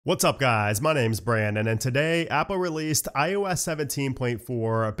What's up guys, my name's Brandon and today Apple released iOS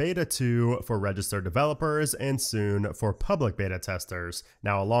 17.4 Beta 2 for registered developers and soon for public beta testers.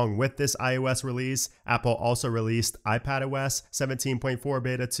 Now along with this iOS release, Apple also released iPadOS 17.4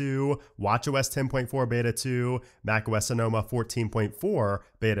 Beta 2, watchOS 10.4 Beta 2, macOS Sonoma 14.4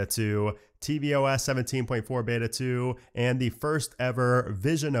 Beta 2, tvOS 17.4 Beta 2, and the first ever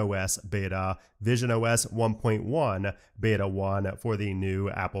visionOS beta, visionOS 1.1 Beta 1 for the new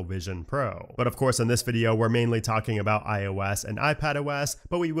Apple Vision Pro. But of course in this video we're mainly talking about iOS and iPadOS,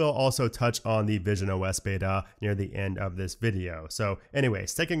 but we will also touch on the visionOS beta near the end of this video. So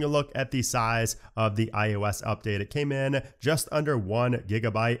anyways, taking a look at the size of the iOS update, it came in just under 1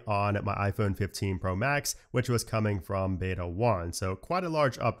 gigabyte on my iPhone 15 Pro Max, which was coming from Beta 1. So quite a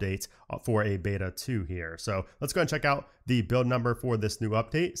large update for a Beta 2 here. So let's go and check out the build number for this new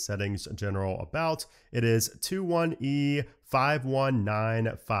update. Settings general about. It is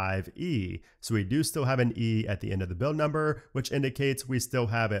 21E5195E. So we do still have an E at the end of the build number, which indicates we still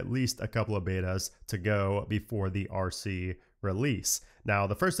have at least a couple of betas to go before the RC release. Now,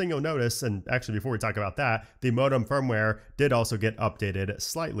 the first thing you'll notice, and actually before we talk about that, the modem firmware did also get updated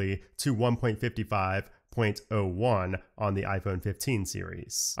slightly to 1.55.01 on the iPhone 15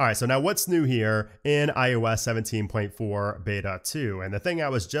 series. All right, so now what's new here in iOS 17.4 Beta 2? And the thing I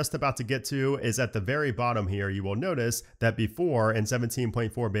was just about to get to is at the very bottom here, you will notice that before in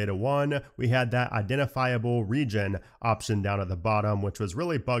 17.4 Beta 1, we had that identifiable region option down at the bottom, which was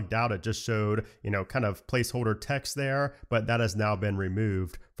really bugged out. It just showed, kind of placeholder text there, but that has now been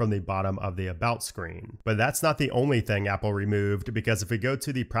removed from the bottom of the About screen. But that's not the only thing Apple removed, because if we go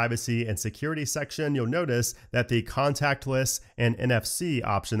to the privacy and security section, you'll notice that the contactless and NFC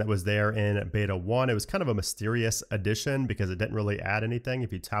option that was there in Beta 1, it was kind of a mysterious addition because it didn't really add anything.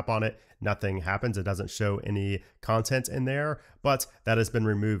 If you tap on it, nothing happens. It doesn't show any content in there, but that has been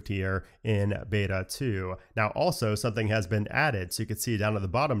removed here in Beta 2. Now also something has been added. So you can see down at the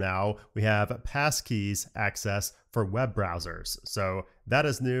bottom now, we have passkeys access for web browsers. So that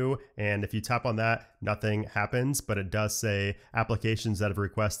is new, and if you tap on that, nothing happens, but it does say applications that have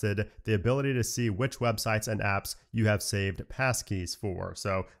requested the ability to see which websites and apps you have saved passkeys for.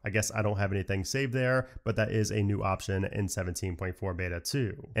 So I guess I don't have anything saved there, but that is a new option in 17.4 Beta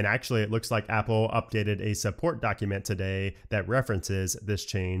 2. And actually, it looks like Apple updated a support document today that references this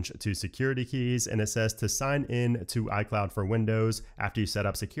change to security keys, and it says to sign in to iCloud for Windows after you set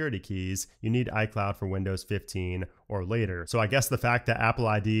up security keys, you need iCloud for Windows 15 or later. So I guess the fact that Apple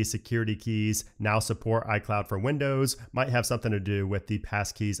ID security keys now support iCloud for Windows might have something to do with the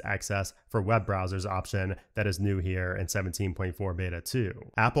passkeys access for web browsers option that is new here in 17.4 Beta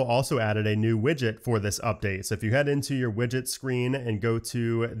 2. Apple also added a new widget for this update. So if you head into your widget screen and go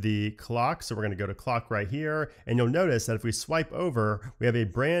to the clock, so we're going to go to clock right here, and you'll notice that if we swipe over, we have a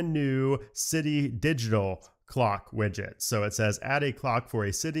brand new city digital clock widget. So it says add a clock for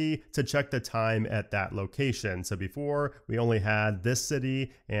a city to check the time at that location. So before we only had this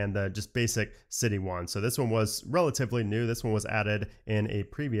city and the just basic city one. So this one was relatively new. This one was added in a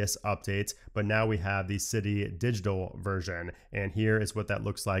previous update, but now we have the city digital version. And here is what that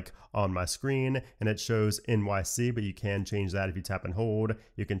looks like on my screen. And it shows NYC, but you can change that if you tap and hold.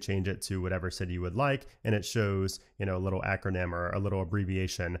 You can change it to whatever city you would like. And it shows, a little acronym or a little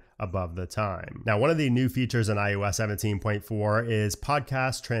abbreviation above the time. Now, one of the new features in iOS 17.4 is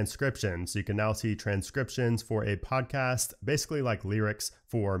podcast transcriptions. So you can now see transcriptions for a podcast, basically like lyrics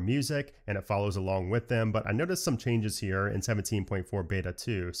for music, and it follows along with them. But I noticed some changes here in 17.4 Beta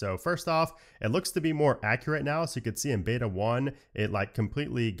 2. So first off, it looks to be more accurate now. So you could see in Beta 1, it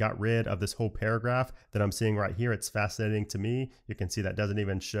completely got rid of this whole paragraph that I'm seeing right here. It's fascinating to me. You can see that doesn't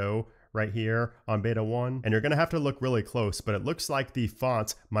even show right here on Beta 1. And you're gonna have to look really close, but it looks like the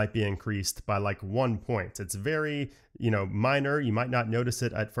font might be increased by 1 point. It's very, minor. You might not notice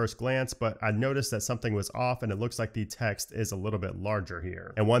it at first glance, but I noticed that something was off and it looks like the text is a little bit larger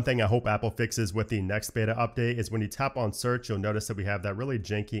here. And one thing I hope Apple fixes with the next beta update is when you tap on search, you'll notice that we have that really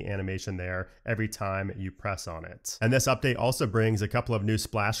janky animation there every time you press on it. And this update also brings a couple of new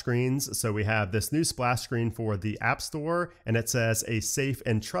splash screens. So we have this new splash screen for the App Store, and it says a safe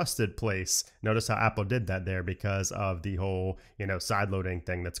and trusted place. Notice how Apple did that there because of the whole, sideloading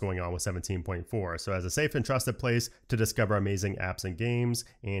thing that's going on with 17.4. So as a safe and trusted place to discover amazing apps and games,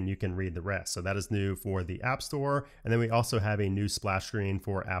 and you can read the rest. So that is new for the App Store. And then we also have a new splash screen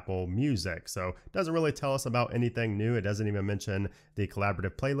for Apple Music. So it doesn't really tell us about anything new. It doesn't even mention the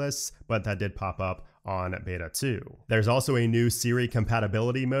collaborative playlists, but that did pop up on beta 2. There's also a new Siri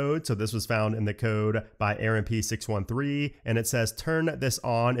compatibility mode. So this was found in the code by AaronP613, and it says turn this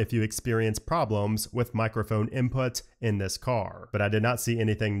on if you experience problems with microphone input in this car. But I did not see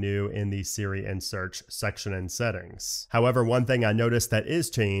anything new in the Siri and search section and settings. However, one thing I noticed that is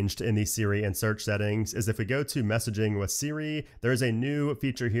changed in the Siri and search settings is if we go to messaging with Siri, there's a new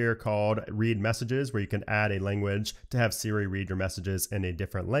feature here called read messages where you can add a language to have Siri read your messages in a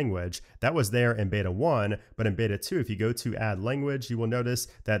different language. That was there in beta 1, but in beta 2, if you go to add language, you will notice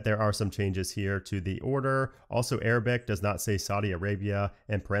that there are some changes here to the order. Also, Arabic does not say Saudi Arabia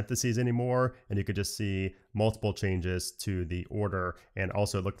in parentheses anymore, and you could just see multiple changes to the order. And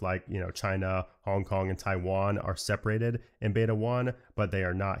also it looked like, China, Hong Kong, and Taiwan are separated in beta 1, but they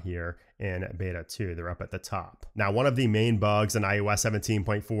are not here in beta 2. They're up at the top. Now, one of the main bugs in iOS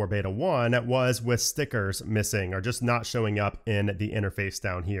 17.4 beta 1 was with stickers missing or just not showing up in the interface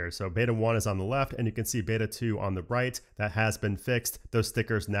down here. So beta 1 is on the left and you can see beta 2 on the right. That has been fixed. Those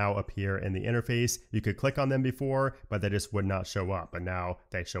stickers now appear in the interface. You could click on them before, but they just would not show up, but now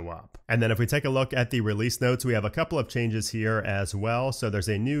they show up. And then if we take a look at the release notes, we have a couple of changes here as well. So there's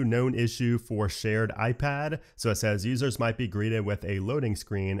a new known issue for shared iPad. So it says users might be greeted with a loading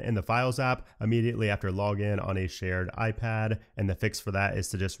screen in the Files app immediately after login on a shared iPad. And the fix for that is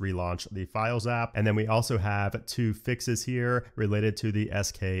to just relaunch the Files app. And then we also have 2 fixes here related to the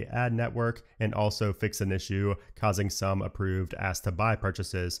SK ad network and also fix an issue causing some approved ask to buy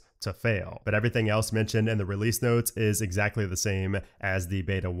purchases to fail. But everything else mentioned in the release notes is exactly the same as the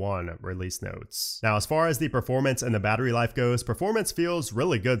beta 1 release notes. Now, as far as the performance and the battery life goes, performance feels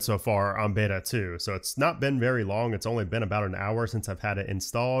really good so far on beta 2. So it's not been very long. It's only been about an hour since I've had it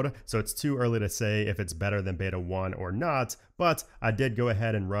installed. So it's too early to say if it's better than beta 1 or not. But I did go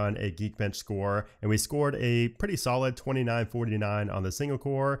ahead and run a Geekbench score, and we scored a pretty solid 2949 on the single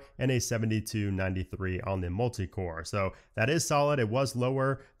core and a 7293 on the multi-core. So that is solid. It was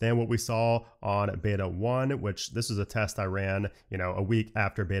lower than what we saw on beta 1, which this was a test I ran, a week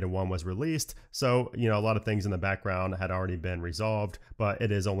after beta 1 was released. So, a lot of things in the background had already been resolved, but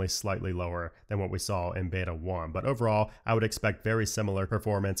it is only slightly lower than what we saw in beta 1. But overall, I would expect very similar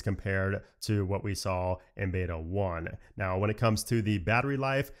performance compared to what we saw in beta 1. Now, when it comes to the battery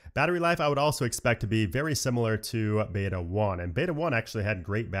life I would also expect to be very similar to beta 1. And beta 1 actually had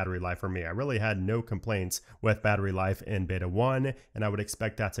great battery life for me. I really had no complaints with battery life in beta 1, and I would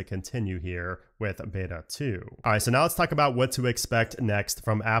expect that to continue here with beta 2. All right, so now let's talk about what to expect next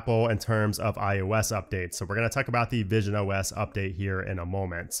from Apple in terms of iOS updates. So we're going to talk about the visionOS update here in a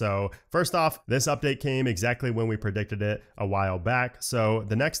moment. So first off, this update came exactly when we predicted it a while back. So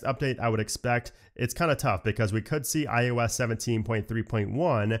the next update I would expect, it's kind of tough because we could see iOS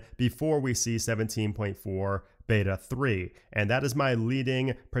 17.3.1 before we see 17.4 beta 3. And that is my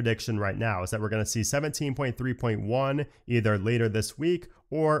leading prediction right now, is that we're going to see 17.3.1 either later this week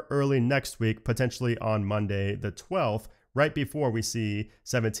or early next week, potentially on Monday the 12th, right before we see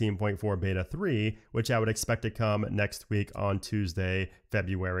 17.4 beta 3, which I would expect to come next week on Tuesday,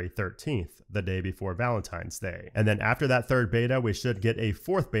 February 13th, the day before Valentine's Day. And then after that third beta, we should get a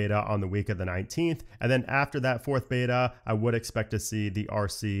fourth beta on the week of the 19th. And then after that fourth beta, I would expect to see the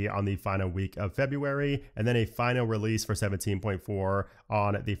RC on the final week of February, and then a final release for 17.4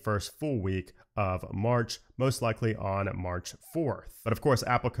 on the first full week of March, most likely on March 4th. But of course,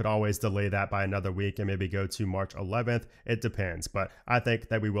 Apple could always delay that by another week and maybe go to March 11th. It depends, but I think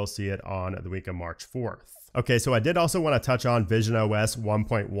that we will see it on the week of March 4th. Okay, so I did also want to touch on visionOS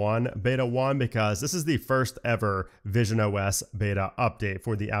 1.1 beta 1 because this is the first ever visionOS beta update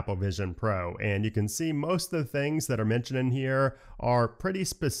for the Apple Vision Pro. And you can see most of the things that are mentioned in here are pretty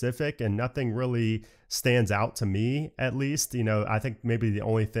specific and nothing really stands out to me, at least. I think maybe the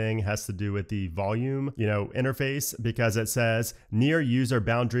only thing has to do with the volume, interface, because it says near user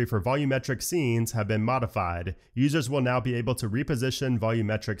boundary for volumetric scenes have been modified. Users will now be able to reposition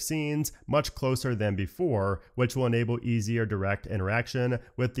volumetric scenes much closer than before, which will enable easier direct interaction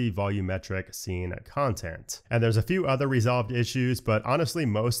with the volumetric scene content. And there's a few other resolved issues, but honestly,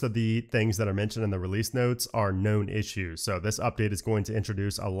 most of the things that are mentioned in the release notes are known issues. So this update is going to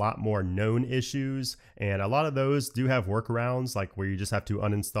introduce a lot more known issues. And a lot of those do have workarounds, like where you just have to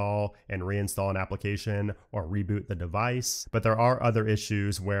uninstall and reinstall an application or reboot the device. But there are other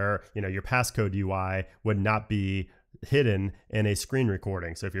issues where, your passcode UI would not be hidden in a screen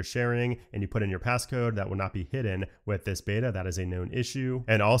recording. So if you're sharing and you put in your passcode, that will not be hidden with this beta. That is a known issue.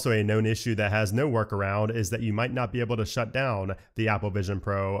 And also a known issue that has no workaround is that you might not be able to shut down the Apple Vision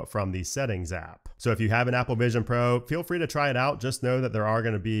Pro from the settings app. So if you have an Apple Vision Pro, feel free to try it out. Just know that there are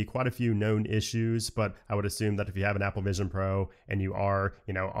going to be quite a few known issues, but I would assume that if you have an Apple Vision Pro and you are,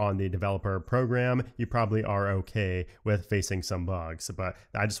 on the developer program, you probably are okay with facing some bugs. But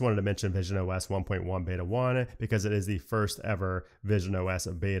I just wanted to mention visionOS 1.1 beta 1 because it is the first ever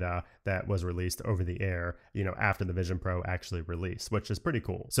visionOS beta that was released over the air, after the Vision Pro actually released, which is pretty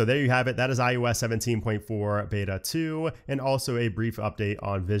cool. So there you have it. That is iOS 17.4 beta 2 and also a brief update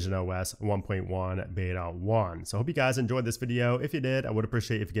on visionOS 1.1 beta 1. So I hope you guys enjoyed this video. If you did, I would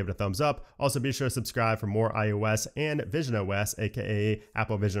appreciate if you give it a thumbs up. Also be sure to subscribe for more iOS and visionOS, aka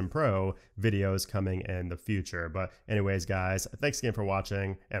Apple Vision Pro videos coming in the future. But anyways, guys, thanks again for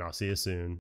watching and I'll see you soon.